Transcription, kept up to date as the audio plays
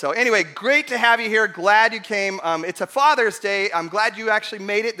So anyway, great to have you here. Glad you came. It's a Father's Day. I'm glad you actually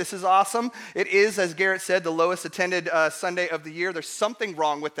made it. This is awesome. It is, as Garrett said, the lowest attended Sunday of the year. There's something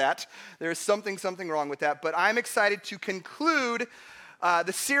wrong with that. There's something wrong with that. But I'm excited to conclude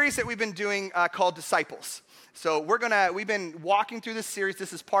the series that we've been doing called Disciples. So we've been walking through this series.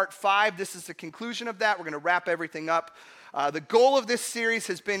 This is part 5. This is the conclusion of that. We're going to wrap everything up. The goal of this series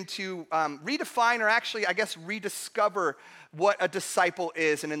has been to redefine, or actually, I guess, rediscover what a disciple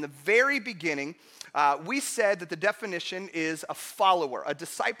is. And in the very beginning, we said that the definition is a follower. A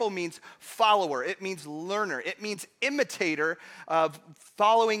disciple means follower. It means learner. It means imitator of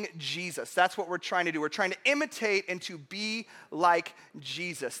following Jesus. That's what we're trying to do. We're trying to imitate and to be like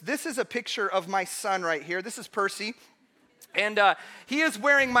Jesus. This is a picture of my son right here. This is Percy. And he is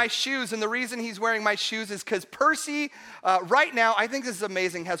wearing my shoes, and the reason he's wearing my shoes is because Percy, right now, I think this is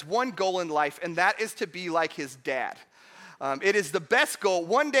amazing, has one goal in life, and that is to be like his dad. It is the best goal.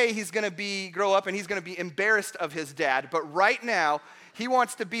 One day he's going to grow up and he's going to be embarrassed of his dad, but right now he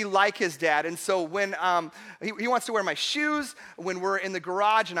wants to be like his dad. And so when he wants to wear my shoes, when we're in the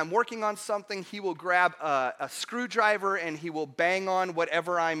garage and I'm working on something, he will grab a screwdriver and he will bang on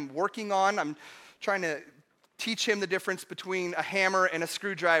whatever I'm working on. I'm trying to teach him the difference between a hammer and a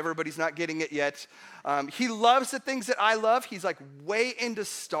screwdriver, but he's not getting it yet. He loves the things that I love. He's like way into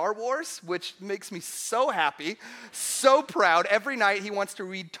Star Wars, which makes me so happy, so proud. Every night he wants to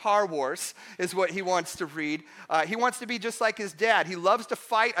read Tar Wars is what he wants to read. He wants to be just like his dad. He loves to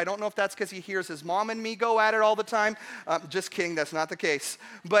fight. I don't know if that's because he hears his mom and me go at it all the time. Just kidding, that's not the case.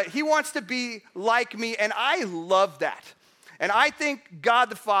 But he wants to be like me, and I love that. And I think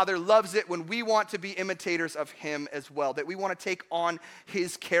God the Father loves it when we want to be imitators of him as well, that we want to take on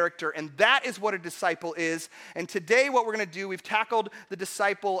his character. And that is what a disciple is. And today what we're going to do, we've tackled the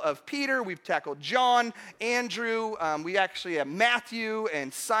disciple of Peter, we've tackled John, Andrew, we actually have Matthew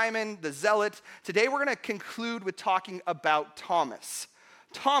and Simon the Zealot. Today we're going to conclude with talking about Thomas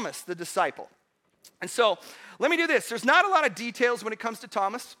the disciple. And so let me do this. There's not a lot of details when it comes to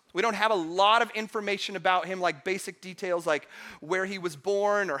Thomas. We don't have a lot of information about him, like basic details like where he was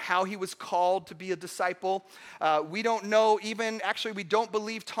born or how he was called to be a disciple. We don't know we don't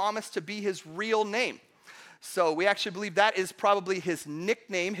believe Thomas to be his real name. So we actually believe that is probably his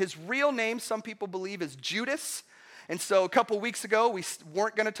nickname. His real name, some people believe, is Judas. And so a couple weeks ago, we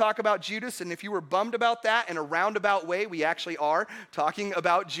weren't going to talk about Judas. And if you were bummed about that, in a roundabout way, we actually are talking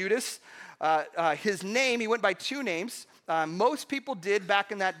about Judas. His name, he went by 2 names. Most people did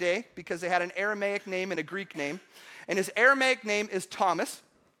back in that day because they had an Aramaic name and a Greek name. And his Aramaic name is Thomas.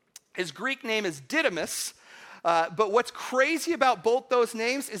 His Greek name is Didymus. But what's crazy about both those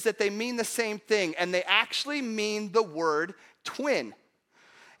names is that they mean the same thing. And they actually mean the word twin.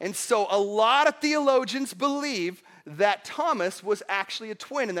 And so a lot of theologians believe that Thomas was actually a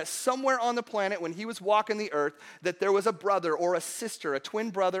twin, and that somewhere on the planet when he was walking the earth, that there was a brother or a sister, a twin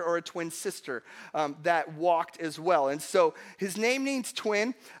brother or a twin sister that walked as well. And so his name means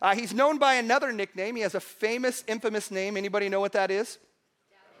twin. He's known by another nickname. He has a famous, infamous name. Anybody know what that is?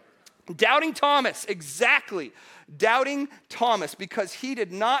 Doubting Thomas, exactly. Doubting Thomas, because he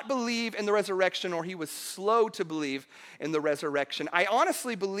did not believe in the resurrection, or he was slow to believe in the resurrection. I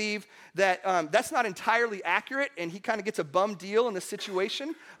honestly believe that that's not entirely accurate, and he kind of gets a bum deal in the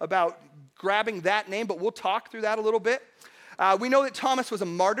situation about grabbing that name, but we'll talk through that a little bit. We know that Thomas was a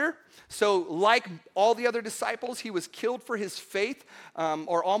martyr. So like all the other disciples, he was killed for his faith,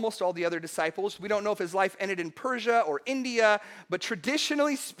 or almost all the other disciples. We don't know if his life ended in Persia or India, but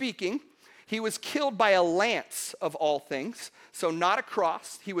traditionally speaking, he was killed by a lance of all things. So not a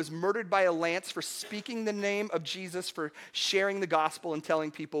cross. He was murdered by a lance for speaking the name of Jesus, for sharing the gospel and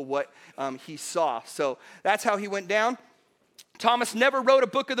telling people what he saw. So that's how he went down. Thomas never wrote a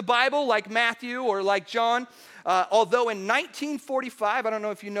book of the Bible like Matthew or like John, although in 1945, I don't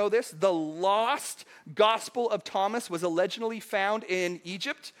know if you know this, the lost Gospel of Thomas was allegedly found in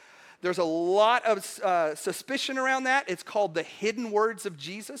Egypt. There's a lot of suspicion around that. It's called the Hidden Words of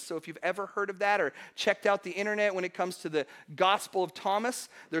Jesus. So if you've ever heard of that or checked out the internet when it comes to the Gospel of Thomas,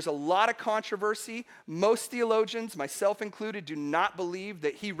 there's a lot of controversy. Most theologians, myself included, do not believe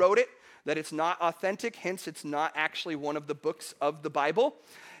that he wrote it, that it's not authentic, hence it's not actually one of the books of the Bible.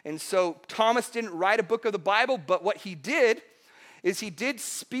 And so Thomas didn't write a book of the Bible, but what he did is he did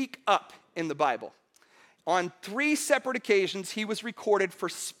speak up in the Bible. On 3 separate occasions, he was recorded for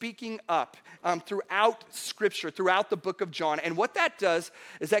speaking up throughout Scripture, throughout the book of John. And what that does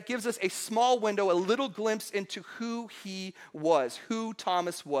is that gives us a small window, a little glimpse into who he was, who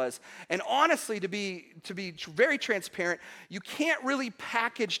Thomas was. And honestly, to be very transparent, you can't really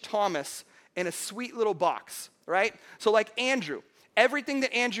package Thomas in a sweet little box, right? So like Andrew. Everything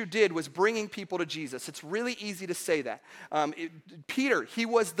that Andrew did was bringing people to Jesus. It's really easy to say that. Peter, he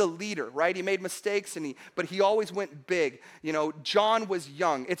was the leader, right? He made mistakes, but he always went big. John was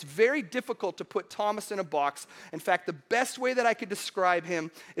young. It's very difficult to put Thomas in a box. In fact, the best way that I could describe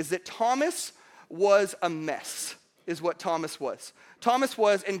him is that Thomas was a mess, is what Thomas was. Thomas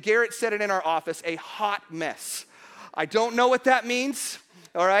was, and Garrett said it in our office, a hot mess. I don't know what that means.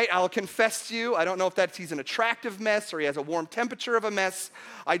 All right, I'll confess to you, I don't know if he's an attractive mess or he has a warm temperature of a mess.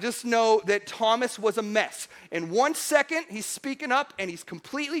 I just know that Thomas was a mess. In 1 second, he's speaking up and he's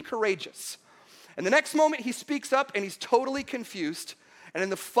completely courageous. And the next moment, he speaks up and he's totally confused. And in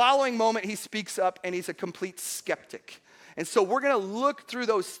the following moment, he speaks up and he's a complete skeptic. And so we're going to look through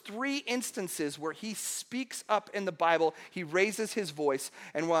those 3 instances where he speaks up in the Bible, he raises his voice,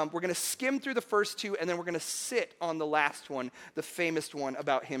 and we're going to skim through the first 2, and then we're going to sit on the last one, the famous one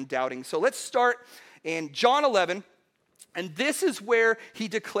about him doubting. So let's start in John 11, and this is where he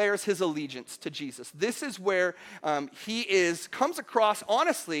declares his allegiance to Jesus. This is where he comes across,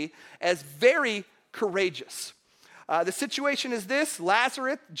 honestly, as very courageous. The situation is this: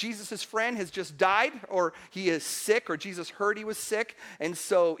 Lazarus, Jesus' friend, has just died, or he is sick, or Jesus heard he was sick, and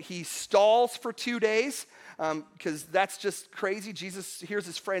so he stalls for 2 days, because that's just crazy. Jesus hears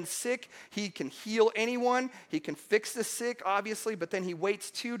his friend sick. He can heal anyone. He can fix the sick, obviously, but then he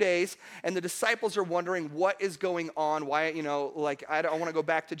waits 2 days, and the disciples are wondering what is going on. Why, I don't want to go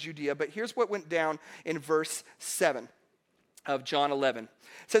back to Judea, but here's what went down in verse 7 of John 11.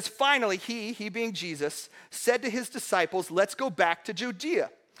 It says, finally, he being Jesus, said to his disciples, let's go back to Judea.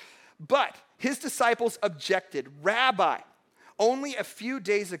 But his disciples objected, Rabbi, only a few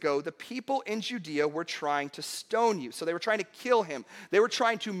days ago, the people in Judea were trying to stone you. So they were trying to kill him. They were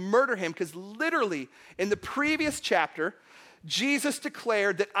trying to murder him because literally in the previous chapter, Jesus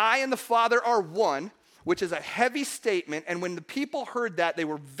declared that I and the Father are one, which is a heavy statement, and when the people heard that, they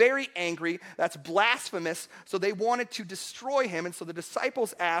were very angry. That's blasphemous, so they wanted to destroy him, and so the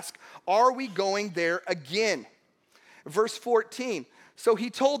disciples ask, are we going there again? Verse 14, so he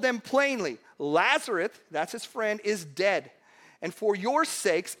told them plainly, Lazarus, that's his friend, is dead, and for your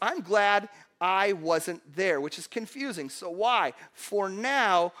sakes, I'm glad I wasn't there, which is confusing. So why? For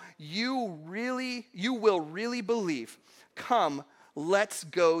now, you will really believe. Come, let's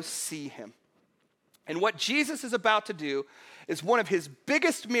go see him. And what Jesus is about to do is one of his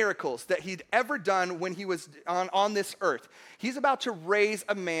biggest miracles that he'd ever done when he was on this earth. He's about to raise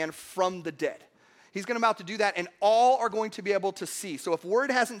a man from the dead. He's about to do that, and all are going to be able to see. So if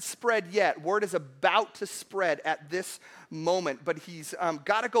word hasn't spread yet, word is about to spread at this moment. But he's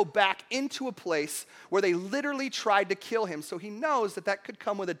got to go back into a place where they literally tried to kill him. So he knows that could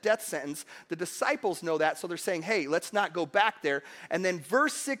come with a death sentence. The disciples know that, so they're saying, hey, let's not go back there. And then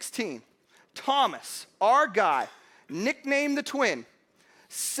verse 16, Thomas, our guy, nicknamed the twin,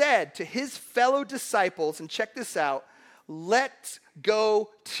 said to his fellow disciples, and check this out, let's go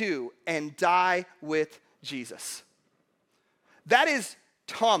to and die with Jesus. That is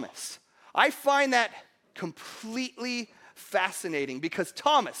Thomas. I find that completely fascinating because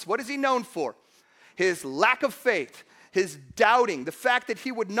Thomas, what is he known for? His lack of faith, his doubting, the fact that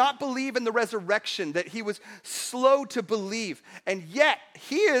he would not believe in the resurrection, that he was slow to believe. And yet,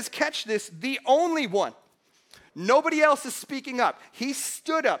 he is, catch this, the only one. Nobody else is speaking up. He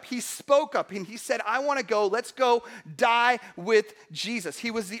stood up, he spoke up, and he said, I want to go, let's go die with Jesus.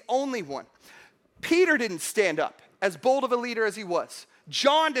 He was the only one. Peter didn't stand up, as bold of a leader as he was.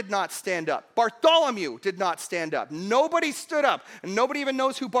 John did not stand up. Bartholomew did not stand up. Nobody stood up, and nobody even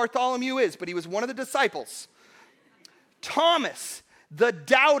knows who Bartholomew is, but he was one of the disciples. Thomas, the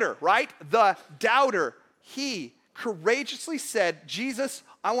doubter, right? The doubter, he courageously said, Jesus,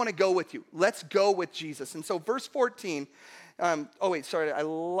 I want to go with you. Let's go with Jesus. And so verse 14, I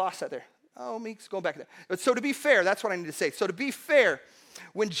lost that there. Oh, Meeks, go back there. But so to be fair, that's what I need to say. So to be fair,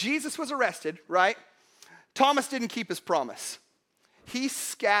 when Jesus was arrested, right, Thomas didn't keep his promise. He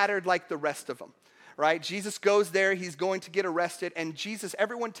scattered like the rest of them. Right? Jesus goes there, he's going to get arrested, and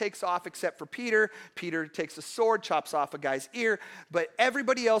everyone takes off except for Peter. Peter takes a sword, chops off a guy's ear, but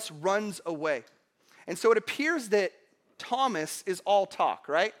everybody else runs away. And so it appears that Thomas is all talk,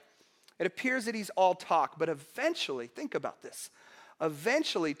 right? It appears that he's all talk, but eventually, think about this,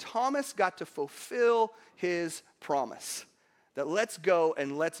 eventually Thomas got to fulfill his promise that let's go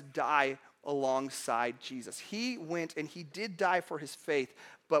and let's die alongside Jesus. He went and he did die for his faith,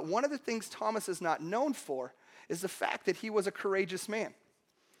 but one of the things Thomas is not known for is the fact that he was a courageous man.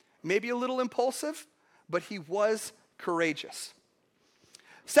 Maybe a little impulsive, but he was courageous.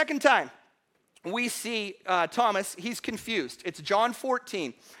 Second time, we see Thomas, he's confused. It's John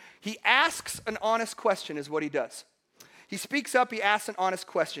 14. He asks an honest question is what he does. He speaks up, he asks an honest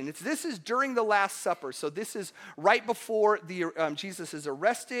question. This is during the Last Supper, so this is right before Jesus is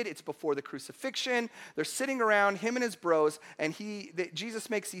arrested. It's before the crucifixion. They're sitting around, him and his bros, and Jesus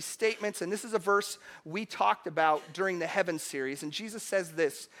makes these statements, and this is a verse we talked about during the Heaven series, and Jesus says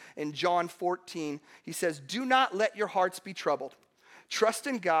this in John 14. He says, "Do not let your hearts be troubled. Trust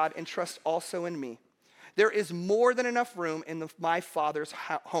in God and trust also in me. There is more than enough room in my Father's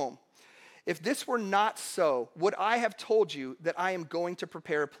home. If this were not so, would I have told you that I am going to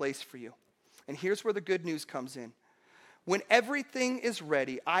prepare a place for you?" And here's where the good news comes in. "When everything is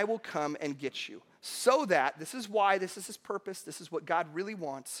ready, I will come and get you, so that," this is why, this is his purpose, this is what God really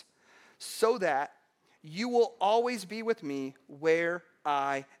wants, "so that you will always be with me where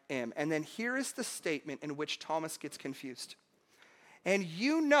I am." And then here is the statement in which Thomas gets confused. "And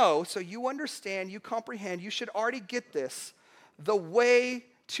you know," so you understand, you comprehend, you should already get this, "the way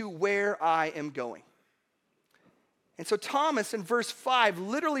to where I am going." And so Thomas in verse 5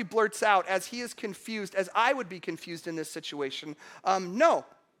 literally blurts out, as he is confused, as I would be confused in this situation, "No,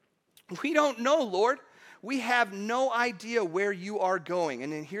 we don't know, Lord. We have no idea where you are going."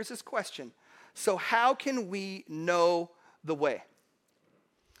 And then here's his question. "So how can we know the way?"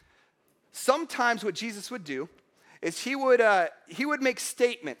 Sometimes what Jesus would do is he would make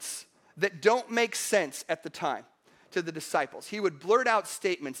statements that don't make sense at the time to the disciples. He would blurt out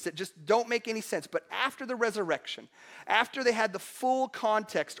statements that just don't make any sense. But after the resurrection, after they had the full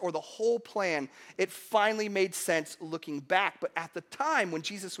context or the whole plan, it finally made sense looking back. But at the time when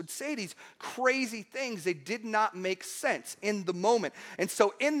Jesus would say these crazy things, they did not make sense in the moment. And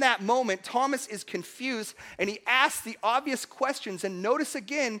so in that moment, Thomas is confused and he asks the obvious questions. And notice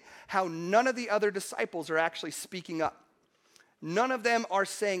again how none of the other disciples are actually speaking up. None of them are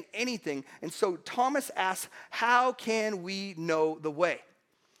saying anything. And so Thomas asks, "How can we know the way?"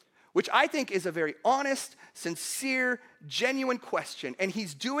 Which I think is a very honest, sincere, genuine question. And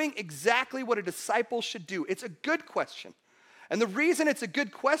he's doing exactly what a disciple should do. It's a good question. And the reason it's a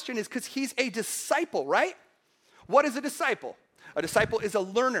good question is because he's a disciple, right? What is a disciple? A disciple is a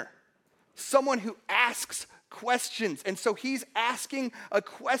learner, someone who asks questions. And so he's asking a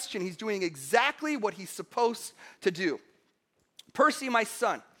question. He's doing exactly what he's supposed to do. Percy, my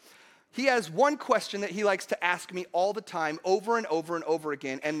son, he has one question that he likes to ask me all the time, over and over and over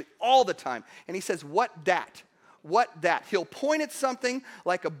again, and all the time. And he says, "What dat? What dat?" He'll point at something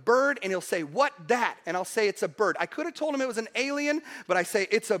like a bird, and he'll say, "What dat?" And I'll say, "It's a bird." I could have told him it was an alien, but I say,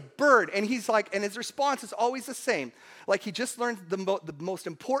 "It's a bird." And he's like, and his response is always the same. Like he just learned the most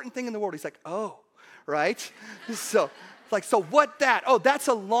important thing in the world. He's like, "Oh," right? So what that? "Oh, that's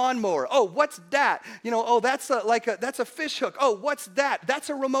a lawnmower." "Oh, what's that?" "Oh, that's a fish hook." "Oh, what's that?" "That's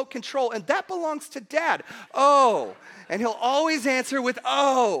a remote control, and that belongs to Dad." "Oh." And he'll always answer with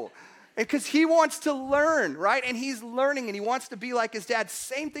 "oh." Because he wants to learn, right? And he's learning and he wants to be like his dad.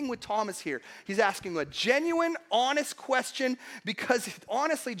 Same thing with Thomas here. He's asking a genuine, honest question because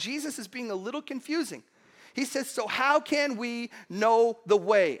honestly, Jesus is being a little confusing. He says, "So how can we know the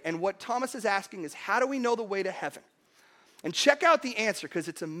way?" And what Thomas is asking is, how do we know the way to heaven? And check out the answer because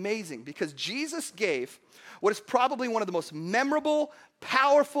it's amazing. Because Jesus gave what is probably one of the most memorable,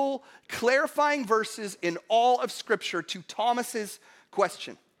 powerful, clarifying verses in all of Scripture to Thomas's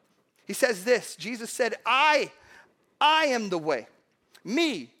question. He says this, Jesus said, I am the way.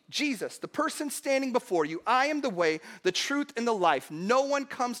 Me, Jesus, the person standing before you, I am the way, the truth, and the life. No one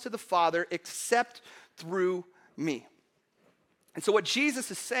comes to the Father except through me. And so what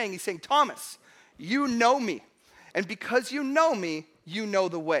Jesus is saying, he's saying, Thomas, you know me. And because you know me, you know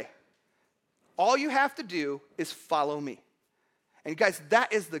the way. All you have to do is follow me. And guys,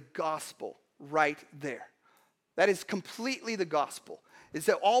 that is the gospel right there. That is completely the gospel. Is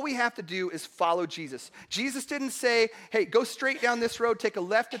that all we have to do is follow Jesus. Jesus didn't say, hey, go straight down this road, take a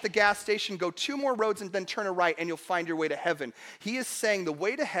left at the gas station, go 2 more roads and then turn a right and you'll find your way to heaven. He is saying the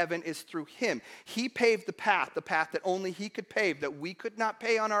way to heaven is through him. He paved the path that only he could pave, that we could not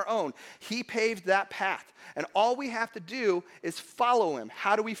pay on our own. He paved that path. And all we have to do is follow him.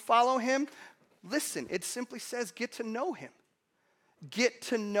 How do we follow him? Listen, it simply says get to know him. Get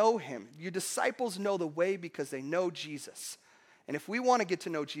to know him. Your disciples know the way because they know Jesus. And if we want to get to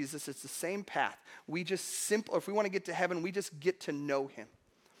know Jesus, it's the same path. If we want to get to heaven, we just get to know him.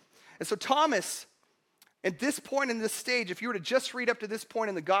 And so Thomas, at this point in this stage, if you were to just read up to this point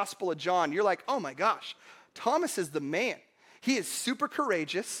in the Gospel of John, you're like, oh my gosh, Thomas is the man. He is super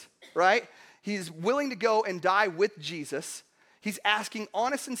courageous, right? He's willing to go and die with Jesus. He's asking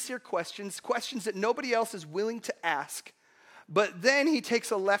honest, sincere questions that nobody else is willing to ask. But then he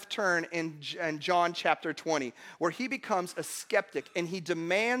takes a left turn in John chapter 20, where he becomes a skeptic and he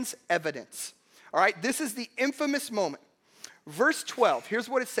demands evidence. All right, this is the infamous moment Verse 12, here's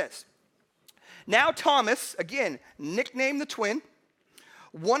what it says. Now Thomas, again, nicknamed the twin,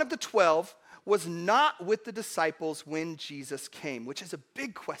 one of the 12, was not with the disciples when Jesus came, which is a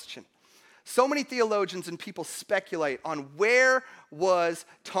big question. So many theologians and people speculate on where was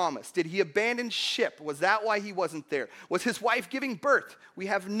Thomas. Did he abandon ship? Was that why he wasn't there? Was his wife giving birth? We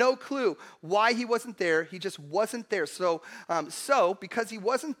have no clue why he wasn't there. He just wasn't there. So because he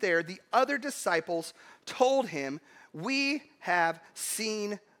wasn't there, the other disciples told him, "We have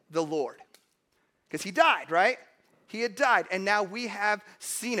seen the Lord." Because he died, right? He had died, and now we have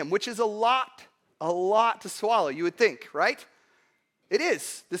seen him, which is a lot to swallow, you would think, right? It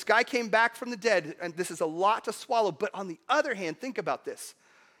is. This guy came back from the dead, and this is a lot to swallow. But on the other hand, think about this.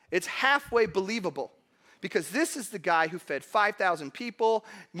 It's halfway believable, because this is the guy who fed 5,000 people.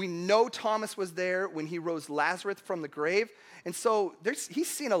 We know Thomas was there when he rose Lazarus from the grave. And so he's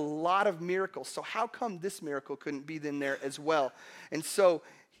seen a lot of miracles. So how come this miracle couldn't be in there as well? And so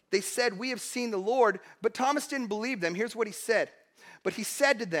they said, "We have seen the Lord," but Thomas didn't believe them. Here's what he said. But he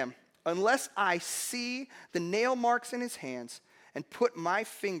said to them, "Unless I see the nail marks in his hands and put my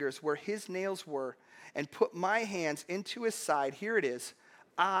fingers where his nails were and put my hands into his side," here it is,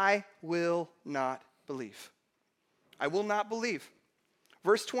 "I will not believe." I will not believe.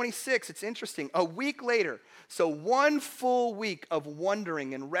 Verse 26, it's interesting. A week later, so 1 full week of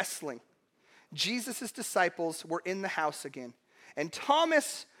wondering and wrestling, Jesus' disciples were in the house again, and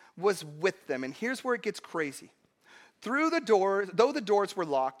Thomas was with them. And here's where it gets crazy. Though the doors were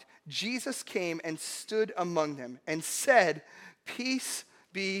locked, Jesus came and stood among them and said, "Peace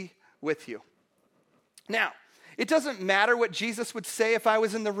be with you." Now, it doesn't matter what Jesus would say if I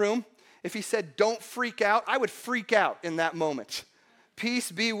was in the room. If he said, "Don't freak out," I would freak out in that moment.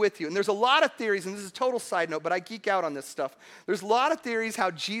 Peace be with you. And there's a lot of theories, and this is a total side note, but I geek out on this stuff. There's a lot of theories how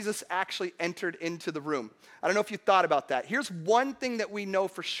Jesus actually entered into the room. I don't know if you thought about that. Here's one thing that we know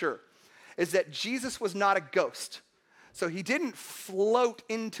for sure, is that Jesus was not a ghost. So he didn't float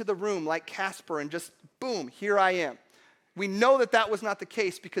into the room like Casper and just, boom, here I am. We know that that was not the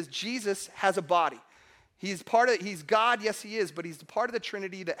case because Jesus has a body. He's God, yes he is, but he's the part of the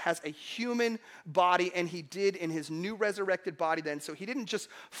Trinity that has a human body, and he did in his new resurrected body then, so he didn't just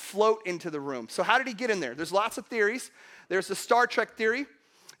float into the room. So how did he get in there? There's lots of theories. There's the Star Trek theory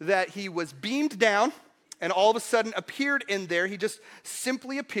that he was beamed down and all of a sudden appeared in there. He just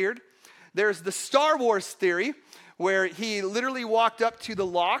simply appeared. There's the Star Wars theory where he literally walked up to the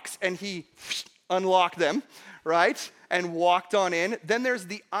locks and he unlocked them, right? And walked on in. Then there's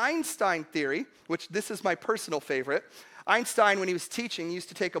the Einstein theory, which this is my personal favorite. Einstein, when he was teaching, used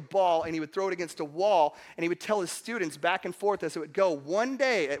to take a ball and he would throw it against a wall and he would tell his students back and forth as it would go, one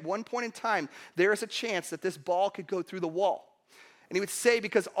day, at one point in time, there is a chance that this ball could go through the wall. And he would say,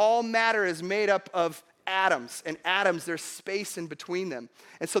 because all matter is made up of atoms, and atoms, there's space in between them.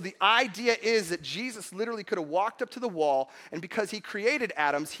 And so the idea is that Jesus literally could have walked up to the wall, and because he created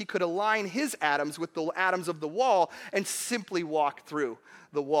atoms, he could align his atoms with the atoms of the wall and simply walk through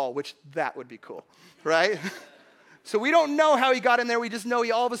the wall, which that would be cool, right? So we don't know how he got in there. We just know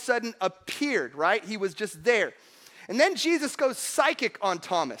he all of a sudden appeared, right? He was just there. And then Jesus goes psychic on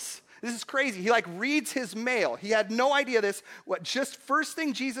Thomas. This is crazy. He reads his mail. He had no idea this. First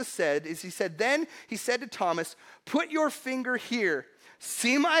thing Jesus said is he said to Thomas, "Put your finger here.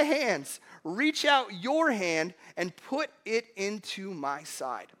 See my hands. Reach out your hand and put it into my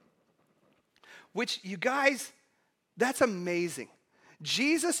side." Which, you guys, that's amazing.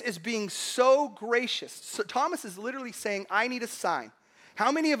 Jesus is being so gracious. So Thomas is literally saying, "I need a sign."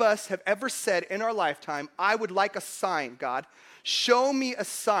 How many of us have ever said in our lifetime, "I would like a sign, God. Show me a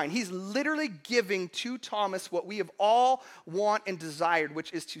sign." He's literally giving to Thomas what we have all want and desired,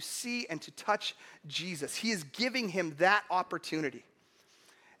 which is to see and to touch Jesus. He is giving him that opportunity.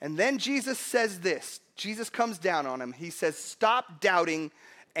 And then Jesus says this. Jesus comes down on him. He says, "Stop doubting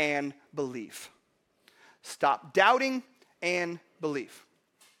and believe." Stop doubting and believe.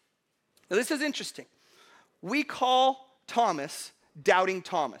 Now this is interesting. We call Thomas Doubting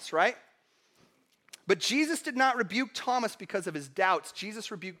Thomas, right? But Jesus did not rebuke Thomas because of his doubts.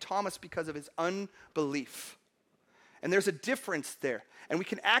 Jesus rebuked Thomas because of his unbelief. And there's a difference there. And we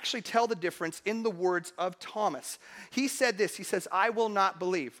can actually tell the difference in the words of Thomas. He said this. He says, "I will not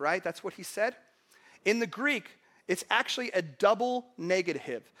believe," right? That's what he said. In the Greek, it's actually a double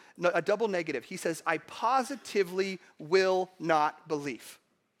negative. He says, "I positively will not believe."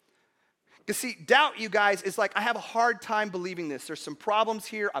 You see, doubt, you guys, is I have a hard time believing this. There's some problems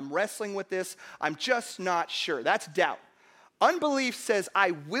here. I'm wrestling with this. I'm just not sure. That's doubt. Unbelief says,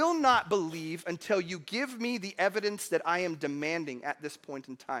 "I will not believe until you give me the evidence that I am demanding at this point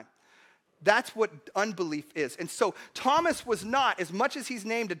in time." That's what unbelief is. And so Thomas was not, as much as he's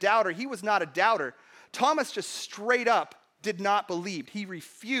named a doubter, he was not a doubter. Thomas just straight up did not believe. He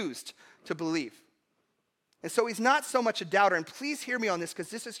refused to believe. And so he's not so much a doubter. And please hear me on this, because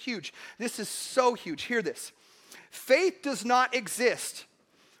this is huge. This is so huge. Hear this. Faith does not exist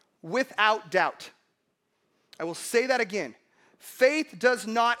without doubt. I will say that again. Faith does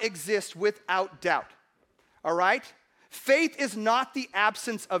not exist without doubt. All right? Faith is not the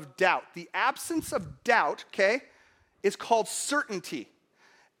absence of doubt. The absence of doubt, okay, is called certainty.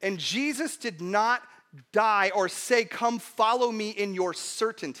 And Jesus did not die or say, come follow me in your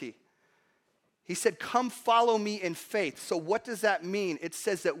certainty. He said, come follow me in faith. So what does that mean? It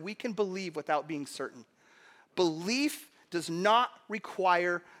says that we can believe without being certain. Belief does not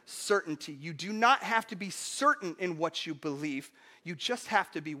require certainty. You do not have to be certain in what you believe. You just have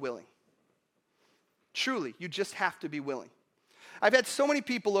to be willing. Truly, you just have to be willing. I've had so many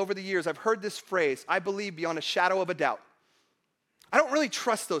people over the years, I've heard this phrase, I believe beyond a shadow of a doubt. I don't really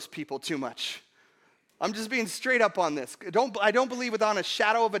trust those people too much. I'm just being straight up on this. I don't believe without a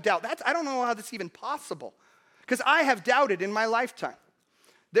shadow of a doubt. I don't know how that's even possible, because I have doubted in my lifetime.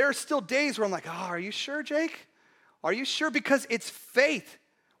 There are still days where I'm like, oh, are you sure, Jake? Are you sure? Because it's faith.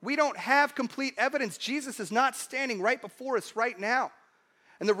 We don't have complete evidence. Jesus is not standing right before us right now.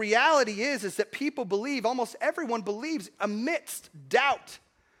 And the reality is that people believe, almost everyone believes amidst doubt,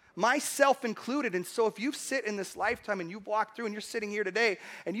 myself included. And so if you sit in this lifetime and you walk through and you're sitting here today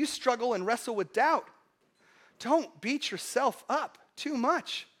and you struggle and wrestle with doubt, don't beat yourself up too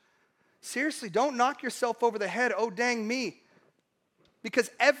much. Seriously, don't knock yourself over the head, oh dang me.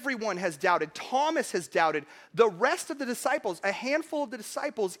 Because everyone has doubted. Thomas has doubted. The rest of the disciples, a handful of the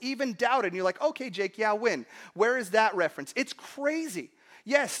disciples even doubted. And you're like, okay, Jake, yeah, when? Where is that reference? It's crazy.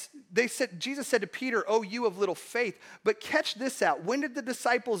 Yes, Jesus said to Peter, oh, you of little faith. But catch this out. When did the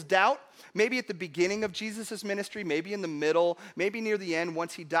disciples doubt? Maybe at the beginning of Jesus' ministry, maybe in the middle, maybe near the end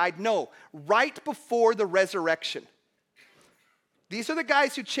once he died. No, right before the resurrection. These are the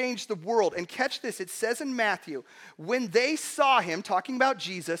guys who changed the world. And catch this, it says in Matthew, when they saw him, talking about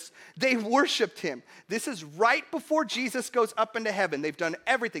Jesus, they worshiped him. This is right before Jesus goes up into heaven. They've done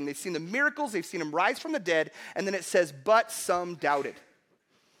everything. They've seen the miracles, they've seen him rise from the dead, and then it says, but some doubted.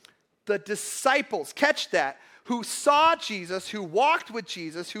 The disciples, catch that, who saw Jesus, who walked with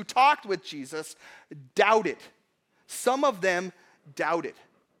Jesus, who talked with Jesus, doubted. Some of them doubted.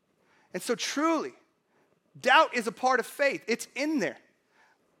 And so truly, doubt is a part of faith. It's in there.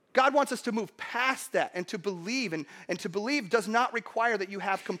 God wants us to move past that and to believe. And to believe does not require that you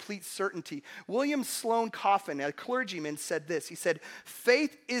have complete certainty. William Sloane Coffin, a clergyman, said this. He said,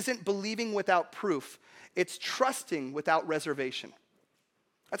 faith isn't believing without proof. It's trusting without reservation.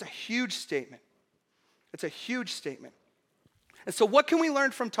 That's a huge statement. It's a huge statement. And so what can we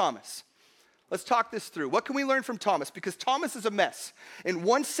learn from Thomas? Let's talk this through. What can we learn from Thomas? Because Thomas is a mess. In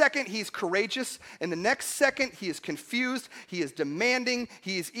 1 second, he's courageous. In the next second, he is confused. He is demanding.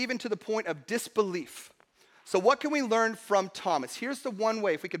 He is even to the point of disbelief. So what can we learn from Thomas? Here's the one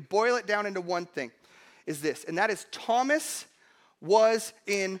way, if we could boil it down into one thing, is this. And that is Thomas was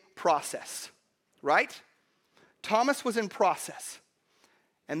in process, right? Thomas was in process.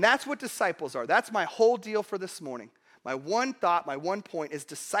 And that's what disciples are. That's my whole deal for this morning. My one thought, my one point is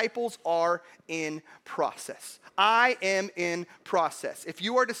disciples are in process. I am in process. If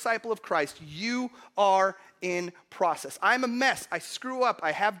you are a disciple of Christ, you are in process. I'm a mess. I screw up.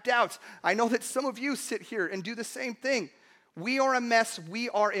 I have doubts. I know that some of you sit here and do the same thing. We are a mess. We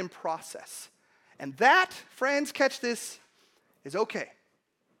are in process. And that, friends, catch this, is okay.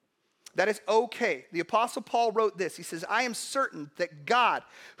 That is okay. The Apostle Paul wrote this. He says, I am certain that God,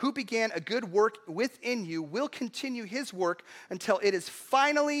 who began a good work within you, will continue his work until it is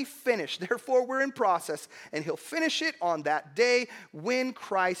finally finished. Therefore, we're in process, and he'll finish it on that day when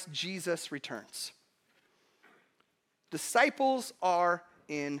Christ Jesus returns. Disciples are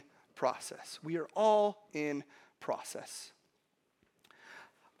in process. We are all in process.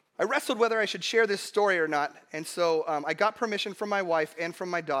 I wrestled whether I should share this story or not, and so I got permission from my wife and from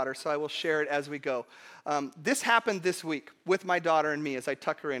my daughter, so I will share it as we go. This happened this week with my daughter and me as I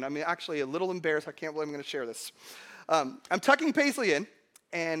tuck her in. I'm actually a little embarrassed. I can't believe I'm going to share this. I'm tucking Paisley in,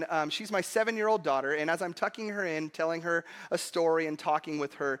 and she's my 7-year-old daughter, and as I'm tucking her in, telling her a story and talking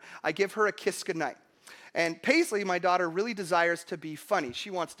with her, I give her a kiss goodnight. And Paisley, my daughter, really desires to be funny. She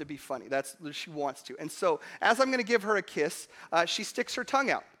wants to be funny. She wants to. And so as I'm going to give her a kiss, she sticks her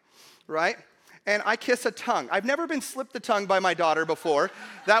tongue out. Right? And I kiss a tongue. I've never been slipped the tongue by my daughter before.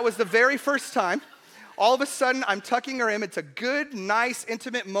 That was the very first time. All of a sudden, I'm tucking her in. It's a good, nice,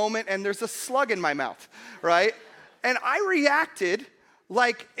 intimate moment, and there's a slug in my mouth, right? And I reacted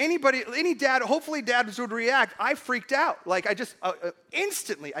like anybody, any dad, hopefully dads would react. I freaked out. Like I just,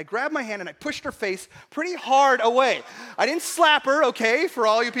 instantly, I grabbed my hand and I pushed her face pretty hard away. I didn't slap her, okay, for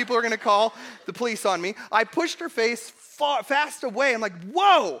all you people who are going to call the police on me. I pushed her face fast away. I'm like,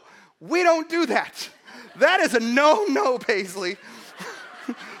 whoa, we don't do that. That is a no, Paisley.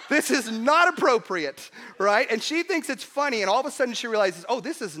 This is not appropriate, right? And she thinks it's funny, and all of a sudden she realizes, oh,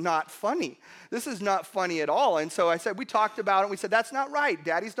 this is not funny. This is not funny at all. And so I said, we talked about it, and we said, that's not right.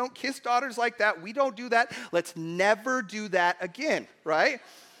 Daddies don't kiss daughters like that. We don't do that. Let's never do that again, right?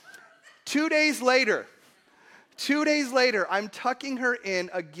 2 days later, I'm tucking her in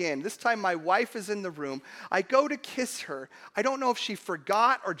again. This time my wife is in the room. I go to kiss her. I don't know if she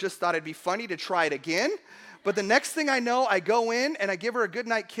forgot or just thought it'd be funny to try it again. But the next thing I know, I go in and I give her a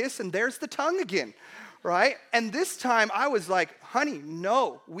goodnight kiss, and there's the tongue again, right? And this time I was like, honey,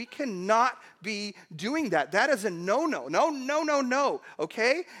 no, we cannot be doing that. That is a no,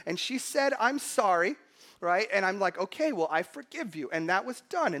 okay? And she said, I'm sorry, right? And I'm like, okay, well, I forgive you. And that was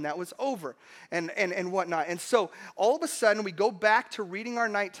done, and that was over, and whatnot. And so all of a sudden, we go back to reading our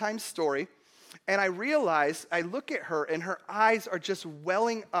nighttime story, and I realize, I look at her, and her eyes are just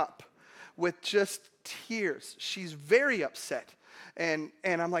welling up with just tears. She's very upset. And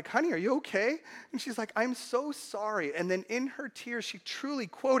I'm like, honey, are you okay? And she's like, I'm so sorry. And then in her tears, she truly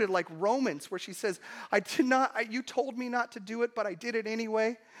quoted like Romans, where she says, you told me not to do it, but I did it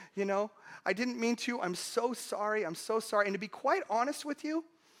anyway. You know, I didn't mean to. I'm so sorry. I'm so sorry. And to be quite honest with you,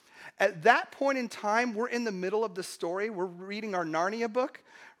 at that point in time, we're in the middle of the story. We're reading our Narnia book,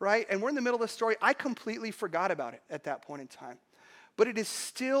 right? And we're in the middle of the story. I completely forgot about it at that point in time. But it is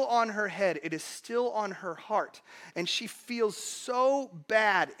still on her head. It is still on her heart. And she feels so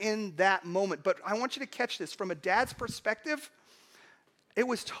bad in that moment. But I want you to catch this. From a dad's perspective, it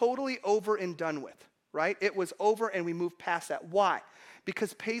was totally over and done with, right? It was over and we moved past that. Why?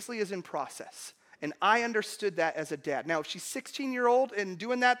 Because Paisley is in process. And I understood that as a dad. Now, if she's 16-year-old and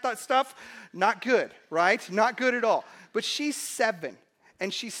doing that stuff, not good, right? Not good at all. But she's 7.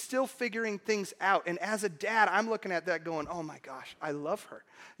 And she's still figuring things out. And as a dad, I'm looking at that going, oh my gosh, I love her.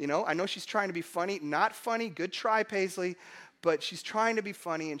 You know, I know she's trying to be funny. Not funny. Good try, Paisley. But she's trying to be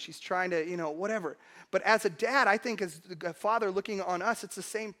funny and she's trying to, whatever. But as a dad, I think as a father looking on us, it's the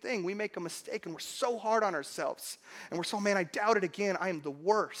same thing. We make a mistake and we're so hard on ourselves. And we're so, man, I doubt it again. I am the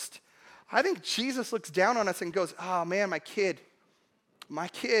worst. I think Jesus looks down on us and goes, oh man, my kid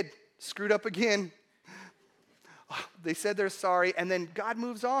screwed up again. They said they're sorry, and then God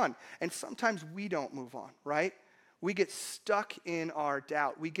moves on. And sometimes we don't move on, right? We get stuck in our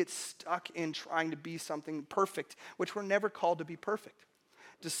doubt. We get stuck in trying to be something perfect, which we're never called to be perfect.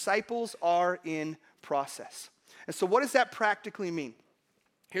 Disciples are in process. And so what does that practically mean?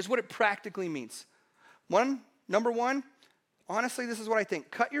 Here's what it practically means. Number one, honestly, this is what I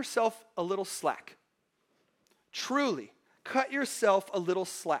think. Cut yourself a little slack. Truly. Cut yourself a little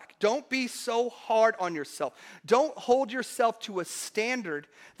slack. Don't be so hard on yourself. Don't hold yourself to a standard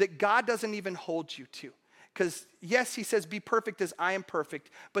that God doesn't even hold you to. Because yes, he says, be perfect as I am perfect,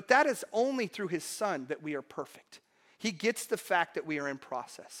 but that is only through his son that we are perfect. He gets the fact that we are in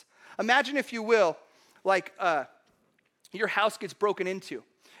process. Imagine, if you will, like your house gets broken into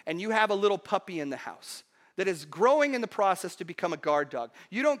and you have a little puppy in the house that is growing in the process to become a guard dog.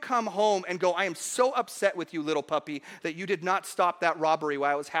 You don't come home and go, I am so upset with you, little puppy, that you did not stop that robbery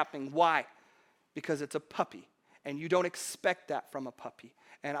while it was happening. Why? Because it's a puppy, and you don't expect that from a puppy.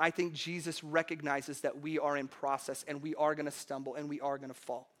 And I think Jesus recognizes that we are in process, and we are going to stumble, and we are going to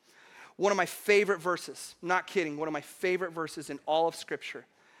fall. One of my favorite verses, not kidding, one of my favorite verses in all of Scripture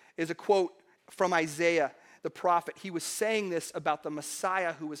is a quote from Isaiah, the prophet. He was saying this about the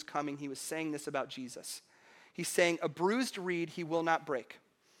Messiah who was coming. He was saying this about Jesus. He's saying, a bruised reed he will not break,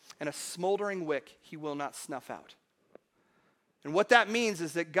 and a smoldering wick he will not snuff out. And what that means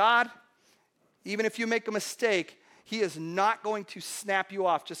is that God, even if you make a mistake, he is not going to snap you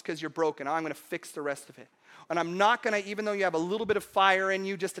off just because you're broken. I'm going to fix the rest of it. And I'm not going to, even though you have a little bit of fire in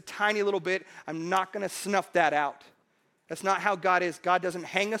you, just a tiny little bit, I'm not going to snuff that out. That's not how God is. God doesn't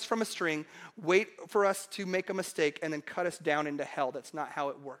hang us from a string, wait for us to make a mistake, and then cut us down into hell. That's not how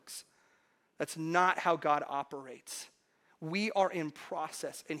it works. That's not how God operates. We are in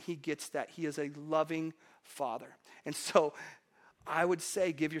process, and he gets that. He is a loving father. And so I would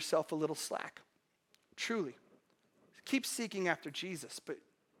say give yourself a little slack. Truly. Keep seeking after Jesus, but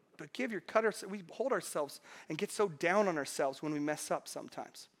we hold ourselves and get so down on ourselves when we mess up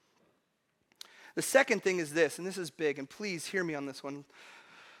sometimes. The second thing is this, and this is big, and please hear me on this one.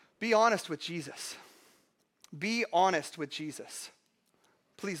 Be honest with Jesus. Be honest with Jesus.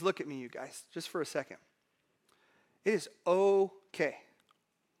 Please look at me, you guys, just for a second. It is okay.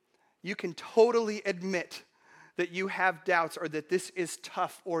 you can totally admit that you have doubts or that this is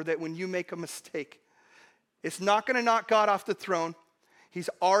tough or that when you make a mistake, it's not going to knock God off the throne. He's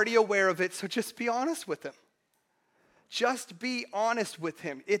already aware of it, so just be honest with him. Just be honest with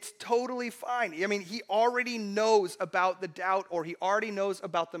him. It's totally fine. I mean, he already knows about the doubt or he already knows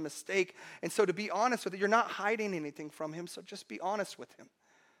about the mistake. And so to be honest with it, you're not hiding anything from him, so just be honest with him.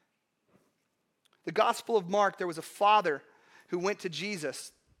 The Gospel of Mark, there was a father who went to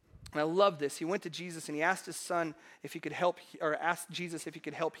Jesus. And I love this. He went to Jesus and he asked his son if he could help, or asked Jesus if he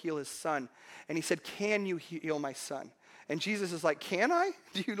could help heal his son. And he said, "Can you heal my son?" And Jesus is like, "Can I?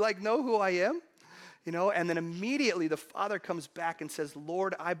 Do you know who I am?" And then immediately the father comes back and says,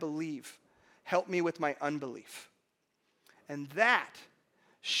 "Lord, I believe. Help me with my unbelief." And that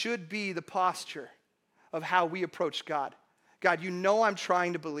should be the posture of how we approach God. God, I'm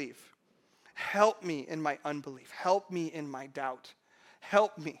trying to believe. Help me in my unbelief. Help me in my doubt.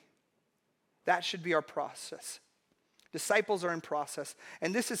 Help me. That should be our process. Disciples are in process.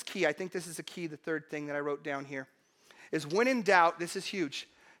 And this is key. I think this is the key, the third thing that I wrote down here, is when in doubt, this is huge,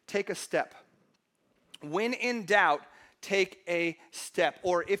 take a step. When in doubt, take a step.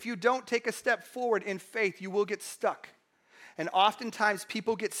 Or if you don't take a step forward in faith, you will get stuck. And oftentimes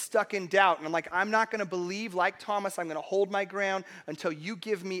people get stuck in doubt. And I'm not going to believe like Thomas. I'm going to hold my ground until you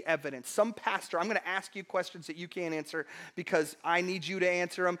give me evidence. Some pastor, I'm going to ask you questions that you can't answer because I need you to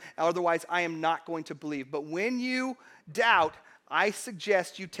answer them. Otherwise, I am not going to believe. But when you doubt, I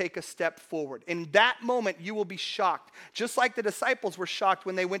suggest you take a step forward. In that moment, you will be shocked. Just like the disciples were shocked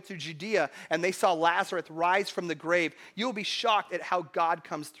when they went through Judea and they saw Lazarus rise from the grave, you'll be shocked at how God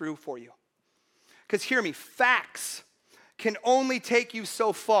comes through for you. Because hear me, facts can only take you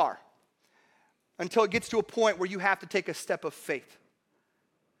so far until it gets to a point where you have to take a step of faith.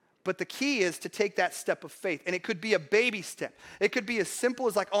 But the key is to take that step of faith. And it could be a baby step. It could be as simple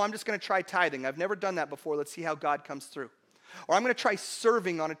as I'm just going to try tithing. I've never done that before. Let's see how God comes through. Or I'm going to try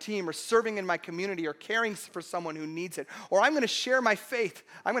serving on a team or serving in my community or caring for someone who needs it. Or I'm going to share my faith.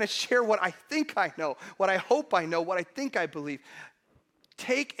 I'm going to share what I think I know, what I hope I know, what I think I believe.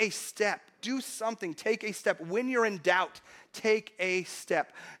 Take a step. Do something. Take a step. When you're in doubt, take a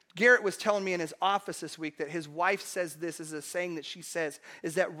step. Garrett was telling me in his office this week that his wife says this is a saying that she says,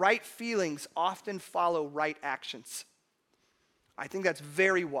 is that right feelings often follow right actions. I think that's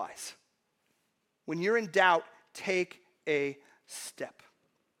very wise. When you're in doubt, take a step.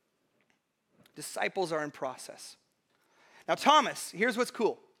 Disciples are in process. Now, Thomas, here's what's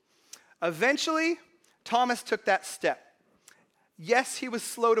cool. Eventually, Thomas took that step. Yes, he was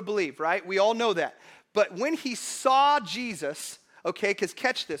slow to believe, right? We all know that. But when he saw Jesus, okay, because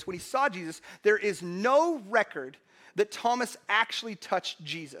catch this, when he saw Jesus, there is no record that Thomas actually touched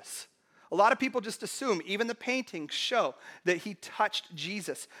Jesus. A lot of people just assume, even the paintings show that he touched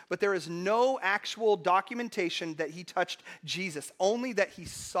Jesus. But there is no actual documentation that he touched Jesus, only that he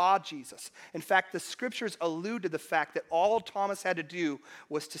saw Jesus. In fact, the scriptures allude to the fact that all Thomas had to do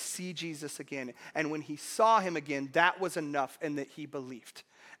was to see Jesus again. And when he saw him again, that was enough and that he believed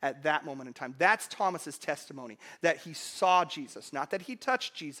at that moment in time. That's Thomas's testimony, that he saw Jesus. Not that he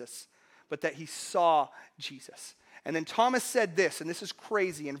touched Jesus, but that he saw Jesus. And then Thomas said this, and this is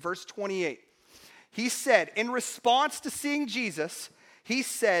crazy, in verse 28. He said, in response to seeing Jesus, he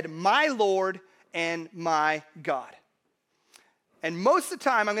said, "My Lord and my God." And most of the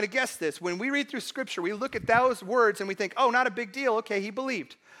time, I'm going to guess this, when we read through Scripture, we look at those words and we think, oh, not a big deal, okay, he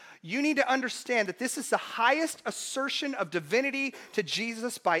believed. You need to understand that this is the highest assertion of divinity to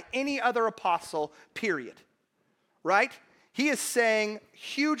Jesus by any other apostle, period. Right? He is saying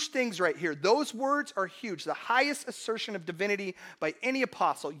huge things right here. Those words are huge. The highest assertion of divinity by any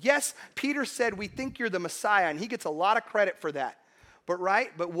apostle. Yes, Peter said, "We think you're the Messiah," and he gets a lot of credit for that.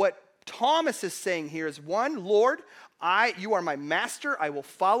 But what Thomas is saying here is, one, Lord, you are my master. I will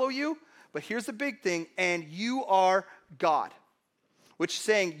follow you. But here's the big thing, and you are God, which is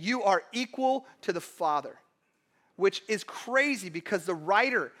saying you are equal to the Father, which is crazy because the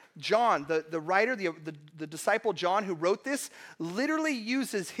writer, John, the disciple John who wrote this, literally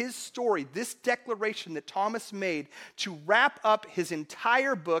uses his story, this declaration that Thomas made, to wrap up his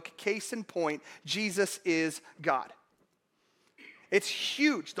entire book. Case in point, Jesus is God. It's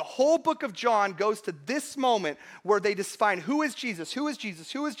huge. The whole book of John goes to this moment where they define who is Jesus, who is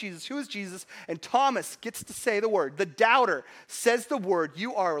Jesus, who is Jesus, who is Jesus, and Thomas gets to say the word. The doubter says the word,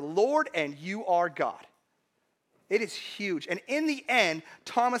 "You are Lord and you are God." It is huge. And in the end,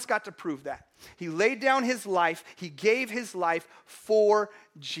 Thomas got to prove that. He laid down his life. He gave his life for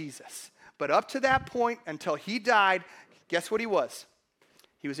Jesus. But up to that point, until he died, guess what he was?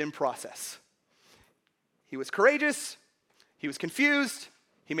 He was in process. He was courageous. He was confused.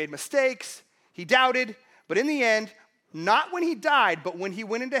 He made mistakes. He doubted. But in the end, not when he died, but when he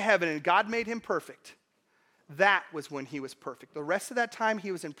went into heaven and God made him perfect, that was when he was perfect. The rest of that time,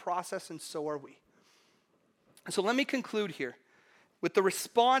 he was in process, and so are we. So let me conclude here with the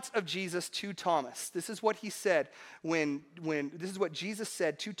response of Jesus to Thomas. This is what he said this is what Jesus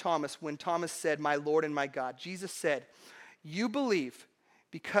said to Thomas when Thomas said, "My Lord and my God." Jesus said, "You believe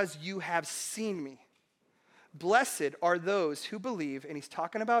because you have seen me. Blessed are those who believe," and he's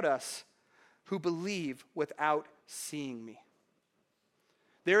talking about us, "who believe without seeing me."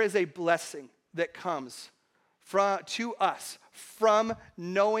 There is a blessing that comes to us from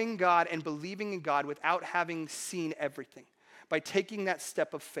knowing God and believing in God without having seen everything, by taking that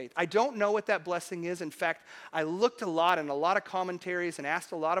step of faith. I don't know what that blessing is. In fact, I looked a lot in a lot of commentaries and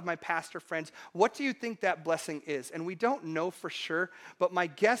asked a lot of my pastor friends, what do you think that blessing is? And we don't know for sure, but my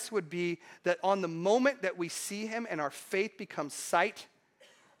guess would be that on the moment that we see him and our faith becomes sight,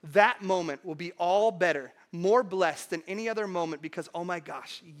 that moment will be all better, more blessed than any other moment, because, oh my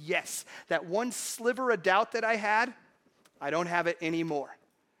gosh, yes, that one sliver of doubt that I had, I don't have it anymore.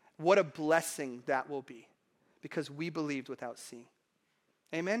 What a blessing that will be, because we believed without seeing.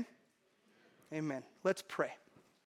 Amen? Amen. Let's pray.